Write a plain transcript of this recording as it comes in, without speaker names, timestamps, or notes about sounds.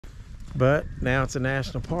But now it's a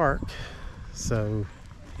national park, so.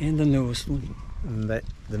 And the newest one.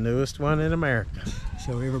 The newest one in America.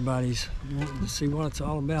 So everybody's wanting to see what it's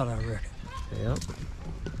all about, I reckon. Yep.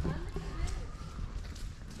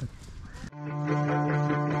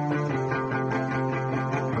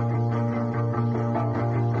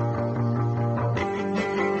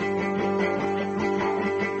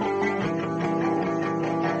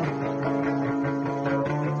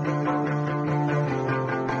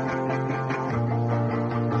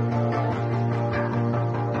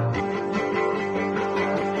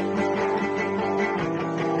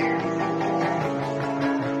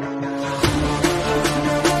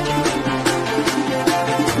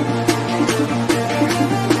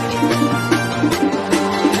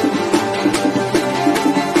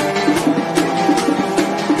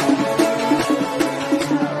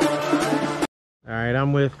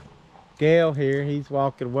 I'm with Gail here. He's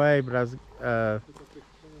walking away, but I was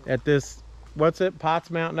at this, what's it, Potts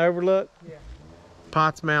Mountain Overlook? Yeah.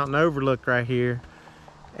 Potts Mountain Overlook right here.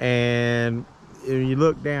 And if you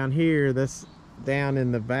look down here, that's down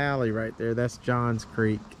in the valley right there. That's Johns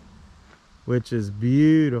Creek, which is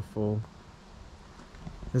beautiful.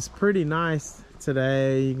 It's pretty nice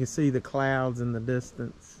today. You can see the clouds in the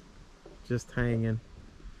distance just hanging.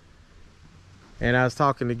 And I was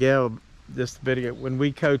talking to Gail just a bit ago, when we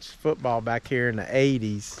coached football back here in the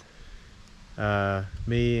 80s,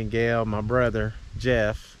 me and Gail, my brother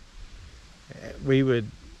Jeff,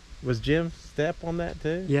 was Jim Step on that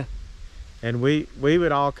too? Yeah. And we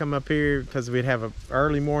would all come up here because we'd have an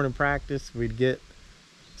early morning practice. We'd get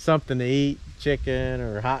something to eat, chicken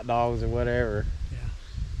or hot dogs or whatever. Yeah.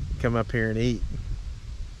 Come up here and eat.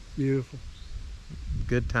 Beautiful.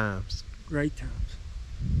 Good times. Great times.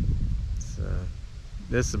 So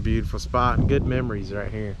this is a beautiful spot and good memories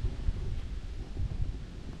right here.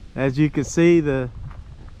 As you can see, the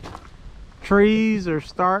trees are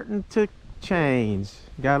starting to change.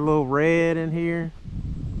 Got a little red in here,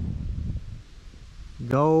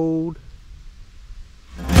 gold.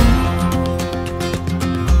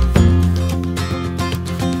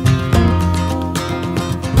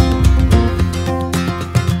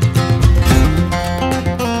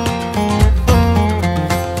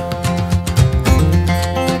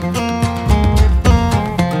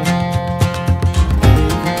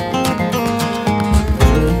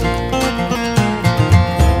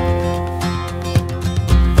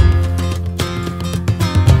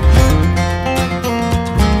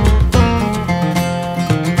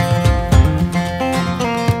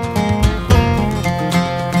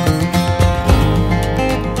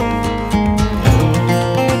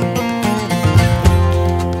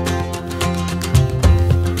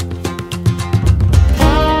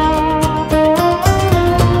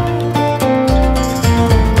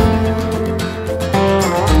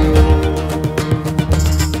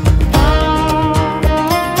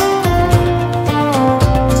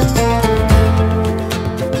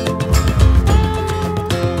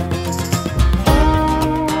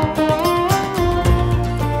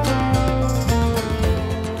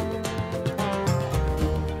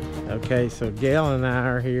 Okay, so Gail and I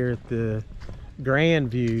are here at the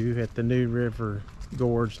Grandview at the New River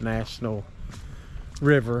Gorge National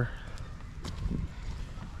River,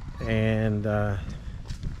 and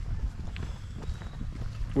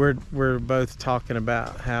we're both talking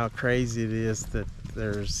about how crazy it is that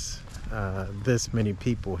there's this many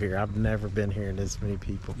people here. I've never been here, this many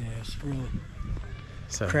people. Yeah, it's really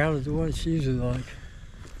so crowded to what it's usually like.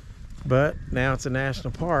 But now it's a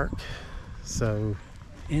national park, so.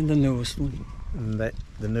 And the newest one.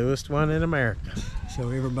 The newest one in America. So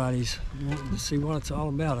everybody's wanting to see what it's all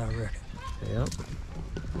about, I reckon. Yep.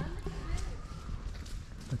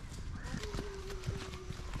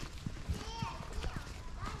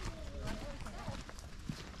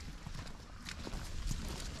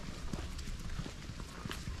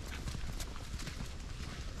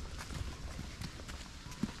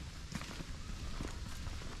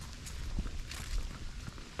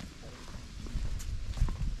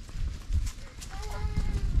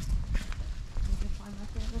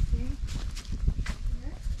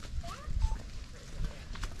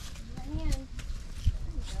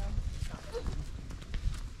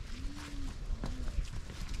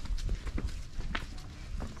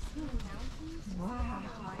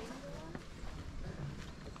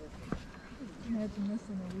 Imagine this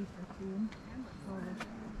in a week or two.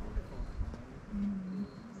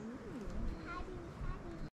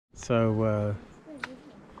 So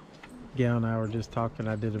Gail and I were just talking.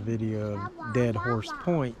 I did a video of Dead Horse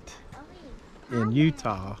Point in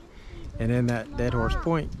Utah, and in that Dead Horse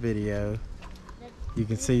Point video you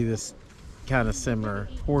can see this kind of similar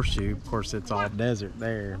horseshoe. Of course, it's all desert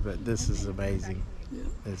there, but this is amazing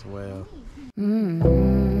as well.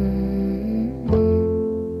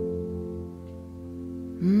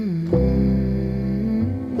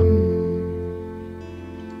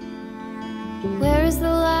 Where is the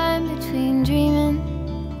line between dreaming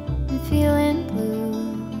and feeling blue?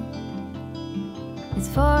 It's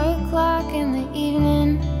 4 o'clock in the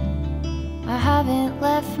evening. I haven't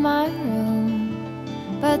left my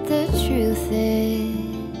room, but the truth is,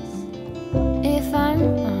 if I'm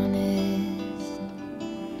honest,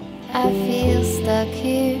 I feel stuck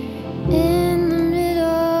here in the middle.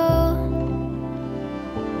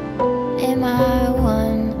 Am I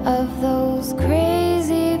one of those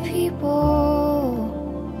crazy people?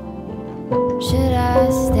 Should I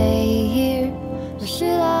stay here or should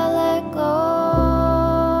I let go?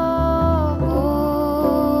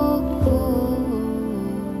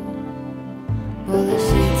 Pull the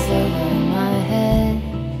sheets over my head,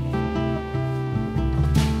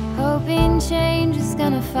 hoping change is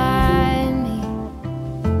gonna find me.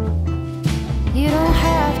 You don't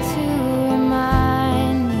have to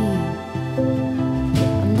remind me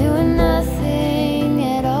I'm doing nothing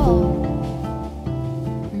at all.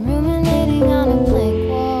 I'm ruminating on a blank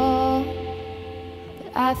wall,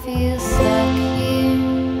 but I feel stuck here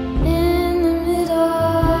in the middle.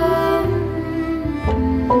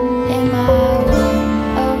 Am I one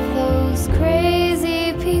of those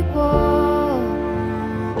crazy people?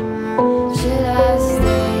 Should I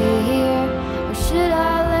stay here or should I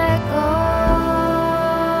let go?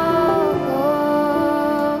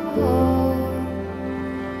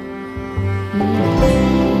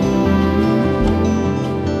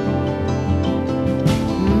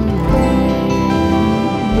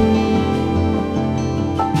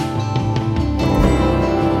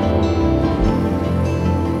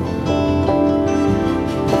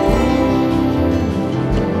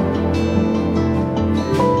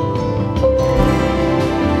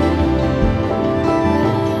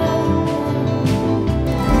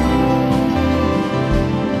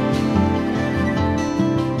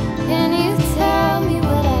 Can you tell me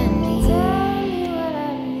what I need?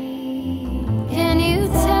 Can you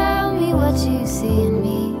tell me what you see in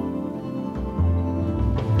me?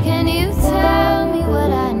 Can you tell me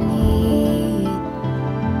what I need?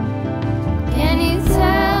 Can you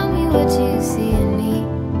tell me what you see in me?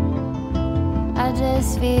 I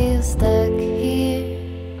just feel stuck here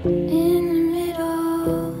in the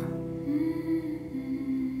middle.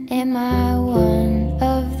 Am I one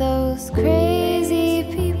of those crazy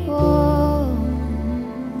people?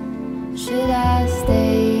 Should I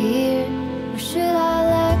stay here or should I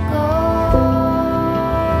let go?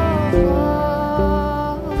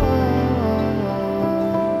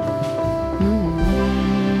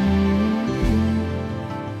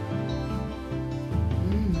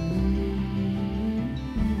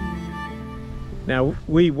 Now,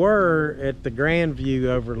 we were at the Grandview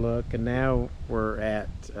overlook, and now we're at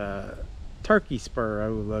Turkey Spur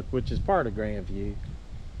overlook, which is part of Grandview.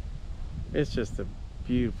 It's just a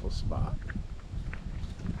beautiful spot.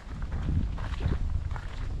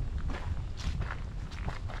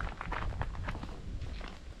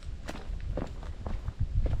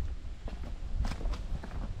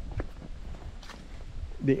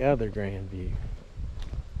 The other Grandview.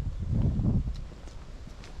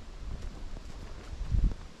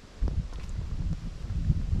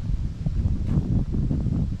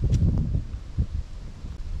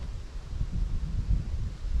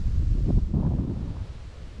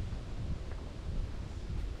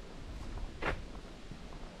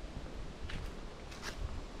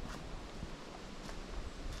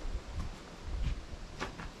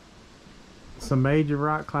 Some major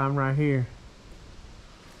rock climb right here.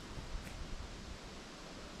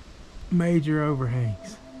 Major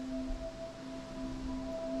overhangs.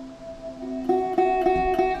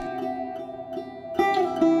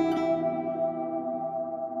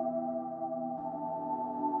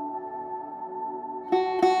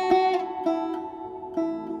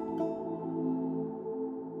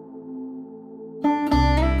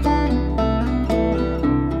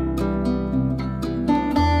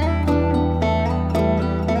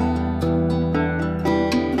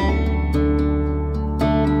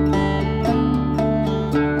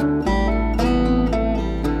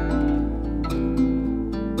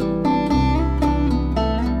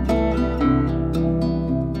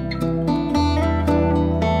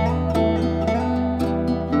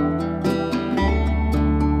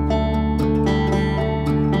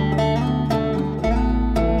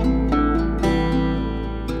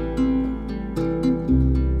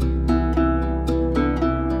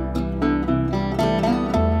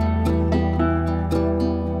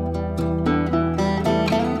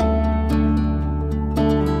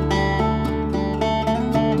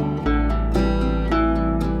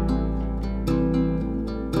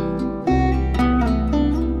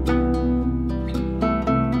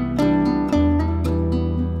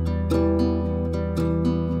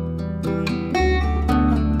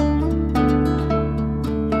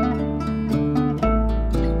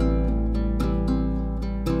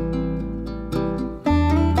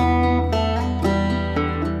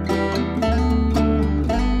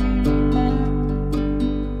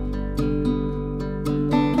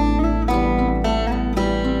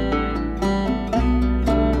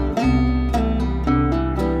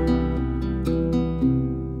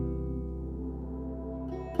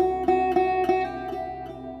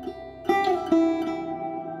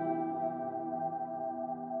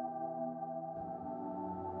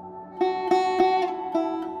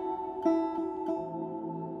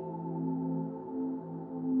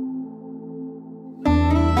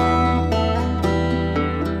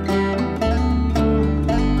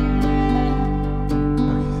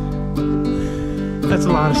 That's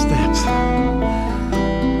a lot of steps.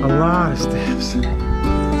 A lot of steps.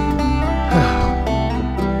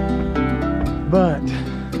 But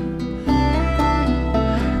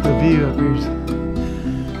the view up here is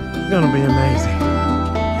gonna be amazing.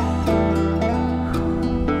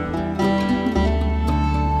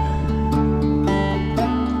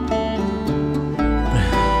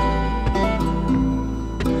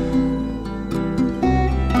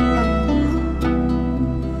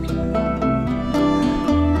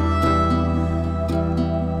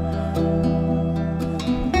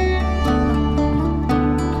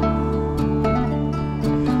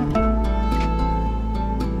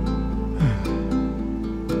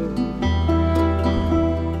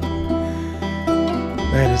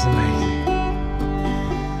 That is amazing.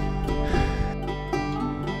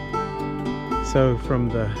 So from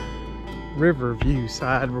the river view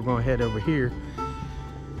side, we're going to head over here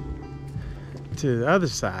to the other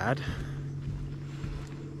side.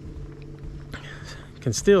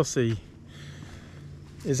 Can still see.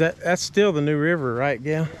 That's still the new river, right,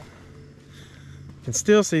 Gail? Can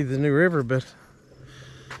still see the new river, but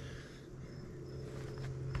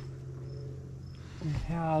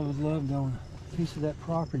How I would love to own a piece of that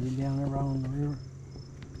property down there right on the river.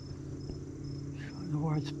 I know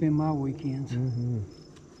where I'd spend my weekends.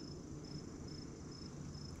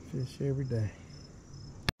 Fish every day.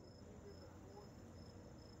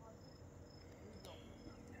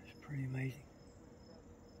 It's pretty amazing.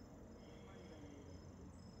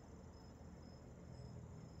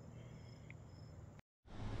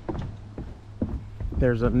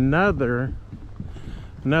 There's another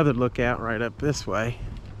lookout right up this way.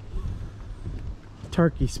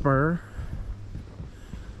 Turkey Spur.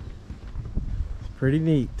 It's pretty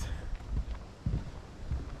neat.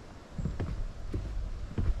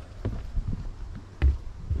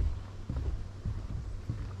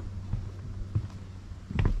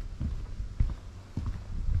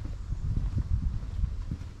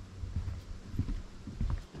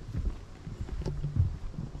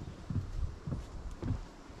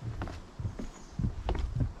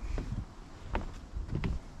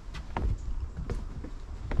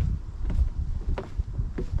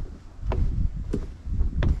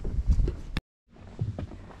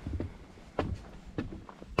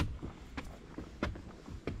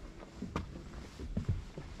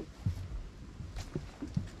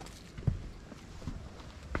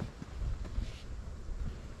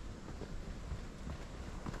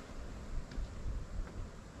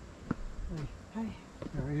 Hey,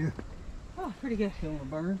 how are you? Oh, pretty good. Feeling a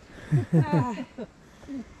burn? A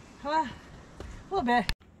little bit.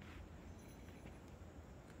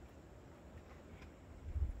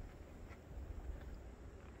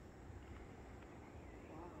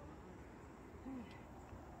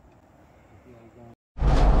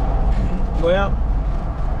 Well,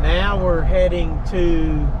 now we're heading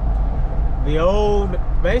to the old,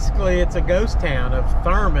 basically it's a ghost town of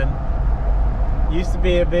Thurmond. Used to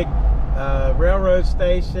be a big railroad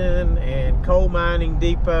station and coal mining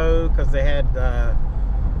depot, because they had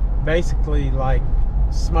basically like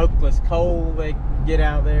smokeless coal they could get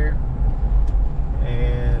out there.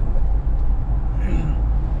 And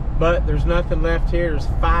but there's nothing left here. There's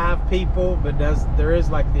 5 people, but there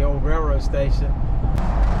is like the old railroad station.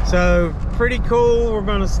 So pretty cool. We're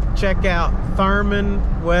going to check out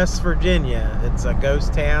Thurmond, West Virginia. It's a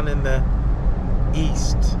ghost town in the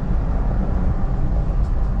east.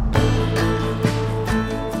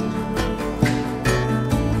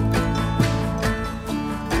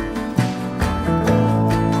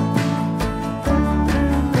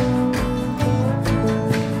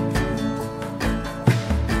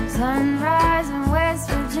 Sunrise in West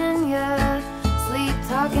Virginia, sleep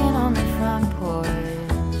talking on the front porch,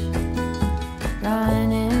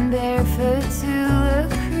 running barefoot to a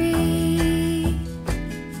creek.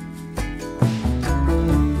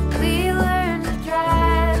 We learned to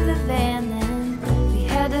drive the van, then we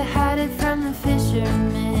had to hide it from the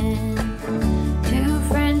fishermen. 2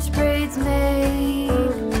 French braids made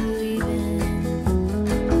believing,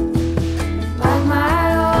 like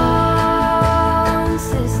my own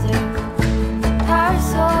sister.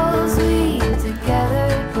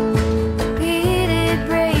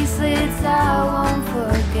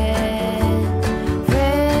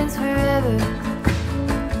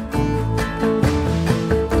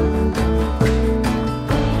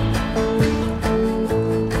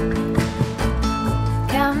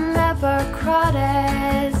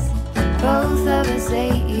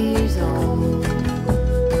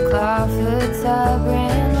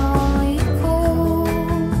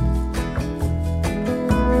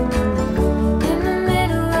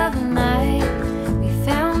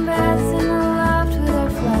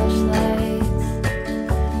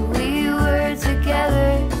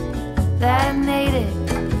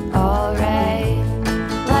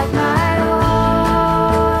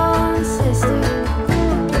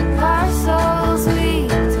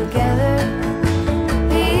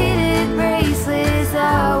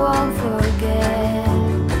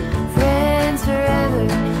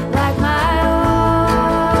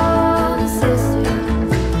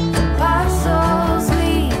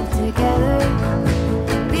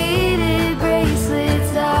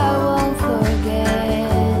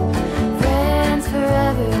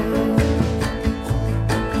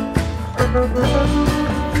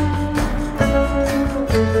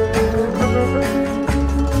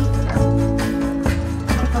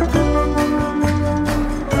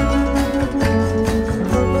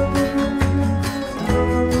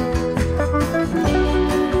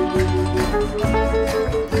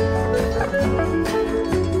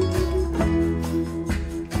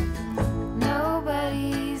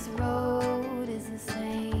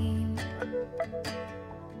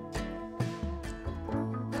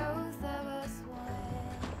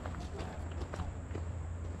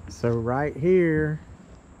 So right here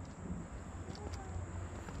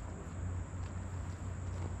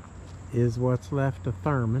is what's left of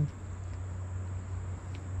Thurmond.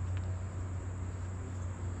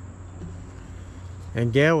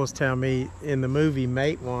 And Gail was telling me in the movie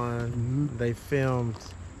Mate One, they filmed.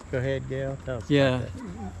 Go ahead, Gail. Tell us about that.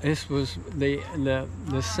 This was the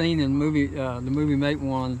scene in the movie Mate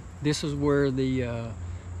One. This is where the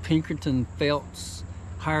Pinkerton Phelps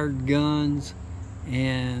hired guns,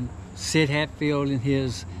 and Sid Hatfield and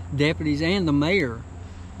his deputies and the mayor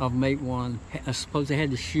of Mate One. I suppose they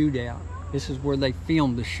had the shootout. This is where they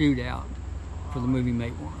filmed the shootout for the movie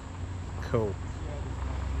Mate One. Cool.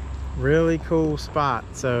 Really cool spot.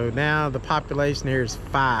 So now the population here is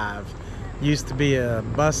 5. Used to be a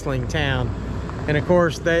bustling town, and of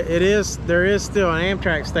course there is still an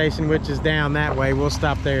Amtrak station, which is down that way. We'll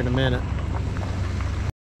stop there in a minute.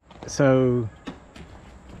 So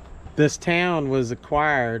this town was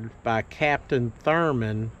acquired by Captain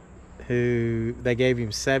Thurmond, who they gave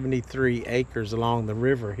him 73 acres along the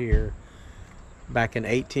river here back in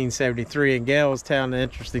 1873. And Gail was telling an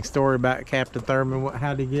interesting story about Captain Thurmond.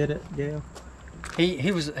 How did he get it, Gail?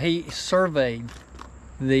 He surveyed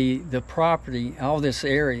the property, all this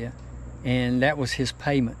area, and that was his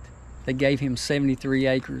payment. They gave him 73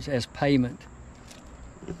 acres as payment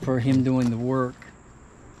for him doing the work.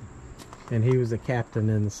 And he was a captain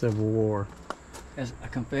in the Civil War. As a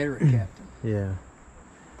Confederate captain. Yeah.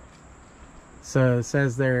 So it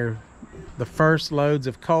says there the first loads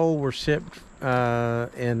of coal were shipped in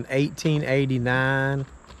 1889,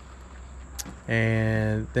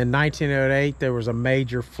 and then 1908 there was a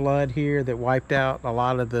major flood here that wiped out a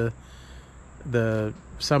lot of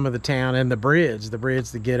some of the town and the bridge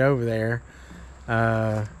to get over there.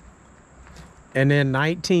 And then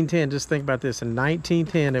 1910, just think about this, in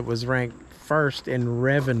 1910 it was ranked first in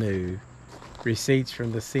revenue receipts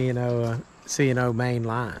from the C&O main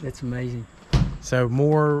line. That's amazing. So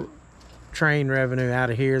more train revenue out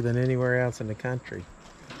of here than anywhere else in the country.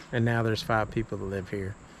 And now there's 5 people that live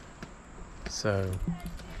here. So,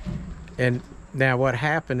 and now what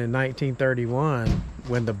happened in 1931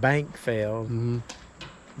 when the bank failed,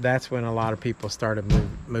 that's when a lot of people started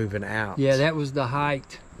moving out. Yeah, that was the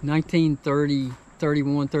height. 1930,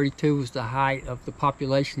 31, 32 was the height of the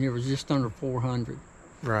population here. It was just under 400.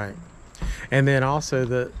 Right. And then also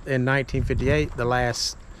in 1958, the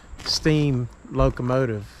last steam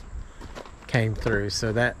locomotive came through.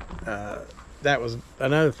 So that was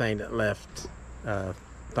another thing that left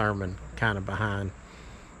Thurmond kind of behind.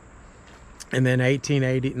 And then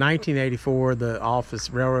 1984, the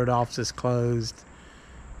railroad offices closed.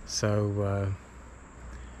 So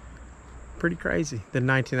pretty crazy. Then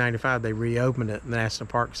 1995 they reopened it. The National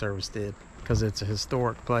Park Service did, because it's a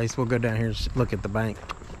historic place. We'll go down here and look at the bank.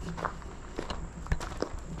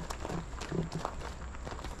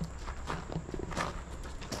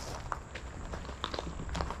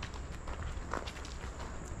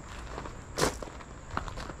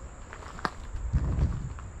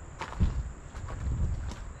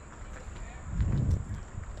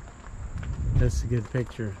 That's a good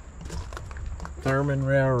picture. Thurmond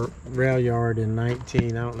rail yard in I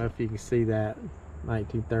don't know if you can see that,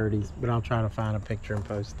 1930s, but I'll try to find a picture and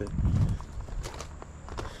post it.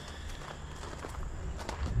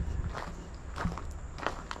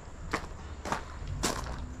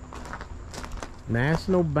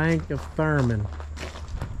 National Bank of Thurmond.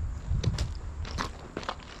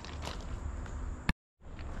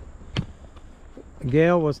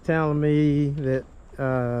 Gail was telling me that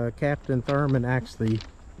Captain Thurmond actually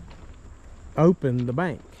opened the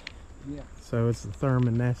bank. Yeah. So it's the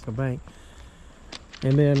Thurmond National Bank.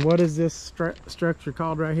 And then what is this structure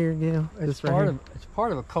called right here, Gail? It's part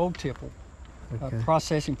of a coal tipple, Okay. a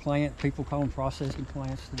processing plant. People call them processing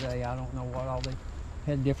plants today. I don't know what all they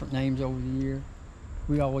had different names over the year.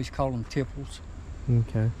 We always call them tipples.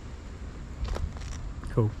 Okay.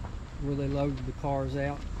 Cool. Where they loaded the cars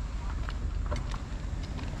out.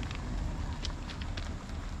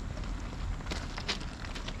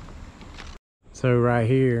 So right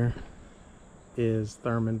here is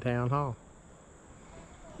Thurmond Town Hall.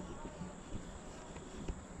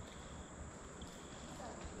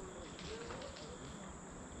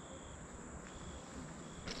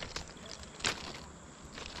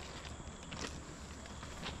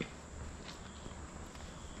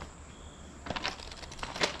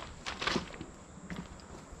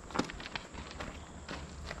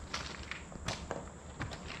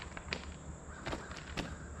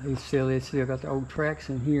 They still got the old tracks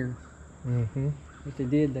in here. Mm-hmm. What they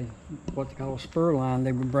did, what they call a spur line,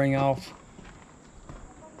 they would bring off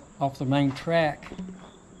the main track,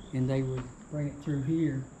 and they would bring it through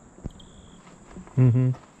here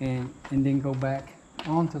and then go back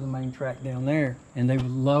onto the main track down there, and they would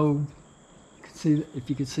load. You could see, if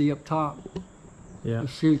you could see up top, Yeah. the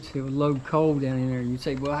chutes, it would load coal down in there. You'd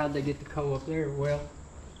say, well, how'd they get the coal up there? Well,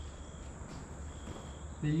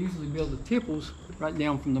 they usually build the tipples right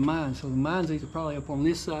down from the mine. So the mine's either probably up on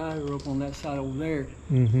this side or up on that side over there.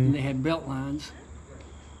 And they had belt lines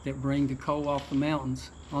that bring the coal off the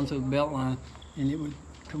mountains onto the belt line, and it would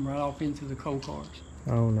come right off into the coal cars.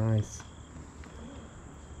 Oh, nice.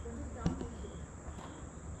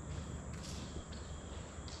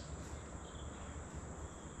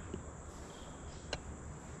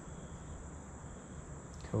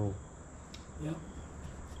 Cool. Yep.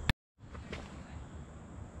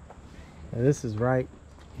 Now this is right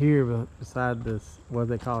here beside this, what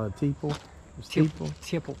they call a teeple? Tipple.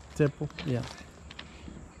 Tipple. Yeah.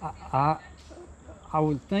 I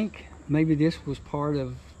would think maybe this was part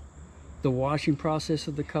of the washing process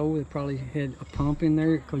of the coal. They probably had a pump in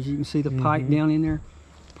there, because you can see the pipe down in there.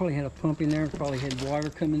 Probably had a pump in there, probably had water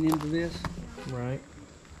coming into this. Right.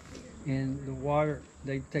 And the water,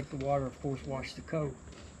 they take the water, of course, wash the coal,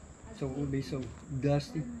 so it wouldn't be so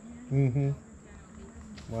dusty.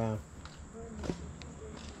 Wow.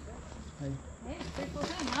 Hey, Hey, it's a pretty cool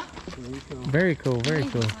thing, huh? very cool. Very cool, very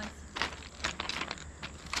cool. Nice.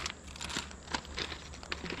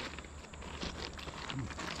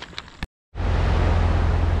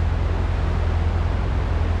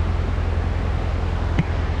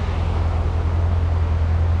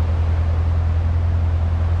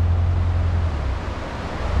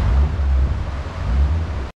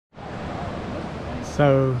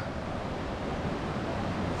 So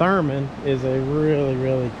Thurmond is a really,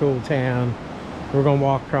 really cool town. We're gonna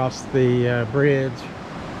walk across the bridge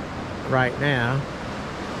right now.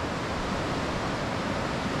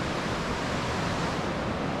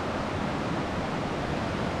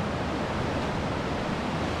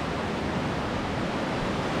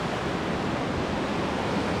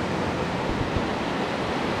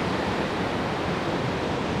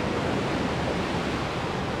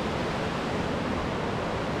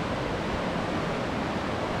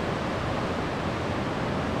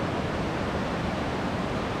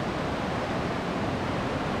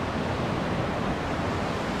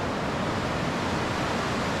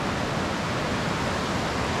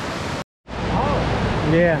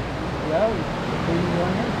 Yeah. Well, when you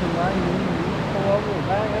run into somebody, you pull over and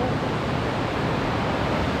back up.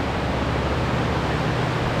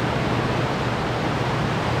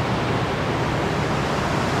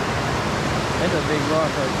 That's a big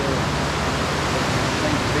rock right there.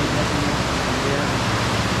 Thing's beating up in there. Yeah.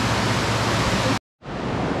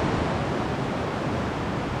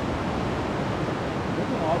 We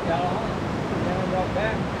can walk out on it, down and walk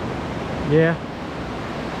back. Yeah.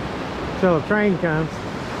 Till the train comes.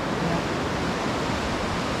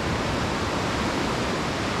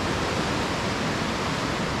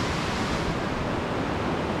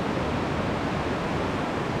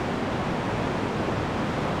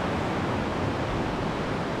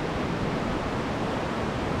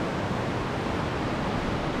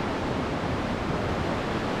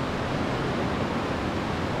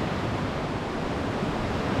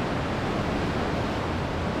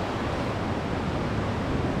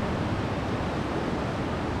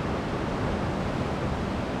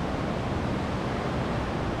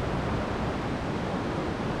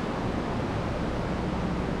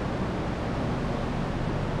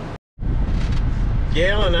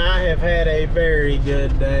 Gail and I have had a very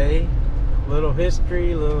good day. Little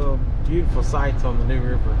history, little beautiful sights on the New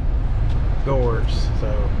River Gorge.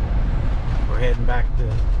 So we're heading back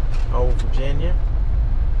to old Virginia.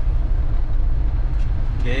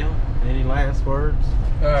 Gail, any last words?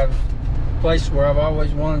 Place where I've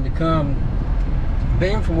always wanted to come.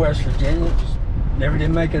 Being from West Virginia, just never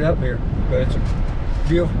did make it up here. But it's a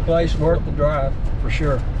beautiful place, worth the drive, for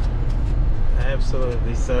sure.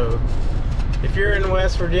 Absolutely. So if you're in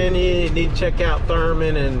West Virginia, you need to check out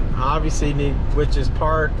Thurmond, and obviously which is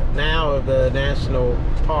part now of the national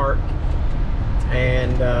park,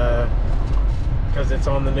 and because it's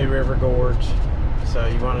on the New River Gorge, so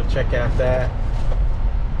you want to check out that.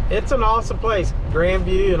 It's an awesome place,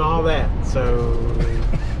 Grandview and all that. So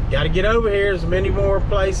got to get over here. There's many more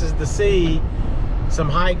places to see. Some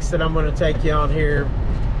hikes that I'm going to take you on here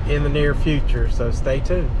in the near future, so stay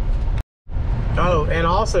tuned. Oh, and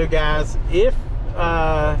also guys, if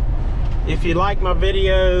you like my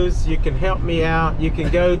videos, you can help me out. You can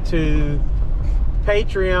go to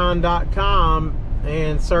patreon.com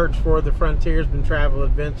and search for the Frontiersman Travel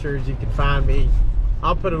Adventures. You can find me.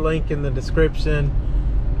 I'll put a link in the description.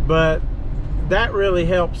 But that really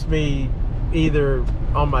helps me either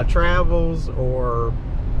on my travels or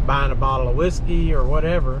buying a bottle of whiskey or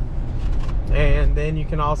whatever. And then you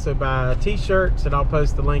can also buy t-shirts, and I'll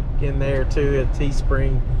post the link in there too at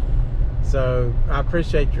Teespring. So I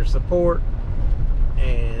appreciate your support,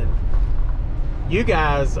 and you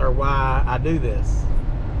guys are why I do this.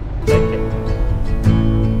 Take care.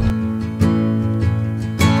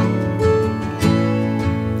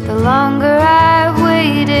 The longer I've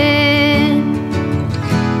waited,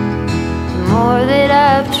 the more that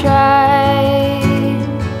I've tried.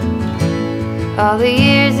 All the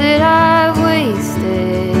years that I've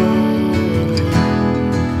wasted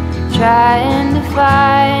trying to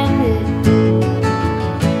find it.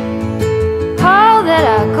 All that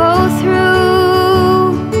I go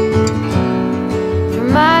through for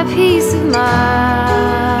my peace of mind.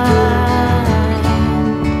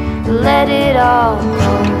 Let it all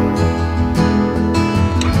go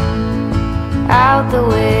out the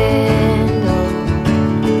window.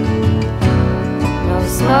 No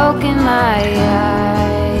smoke in my eyes.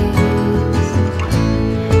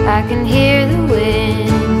 I can hear the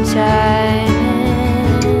wind chiming.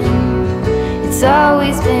 It's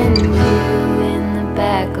always been you in the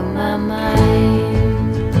back of my mind.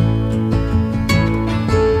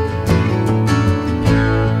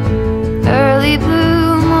 Early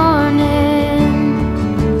blue morning,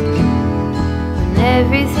 when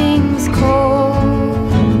everything's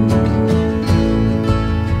cold,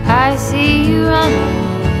 I see you running,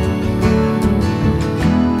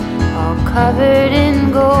 all covered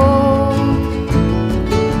in gold.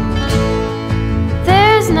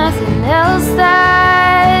 There's nothing else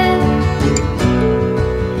that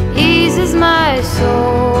eases my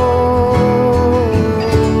soul.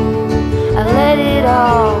 I let it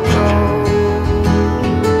all go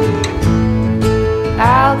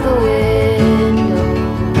out the window.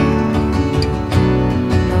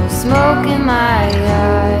 No smoke in my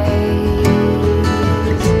eyes.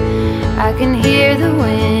 I can hear the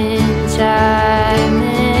wind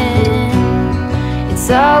chiming. It's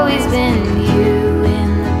always been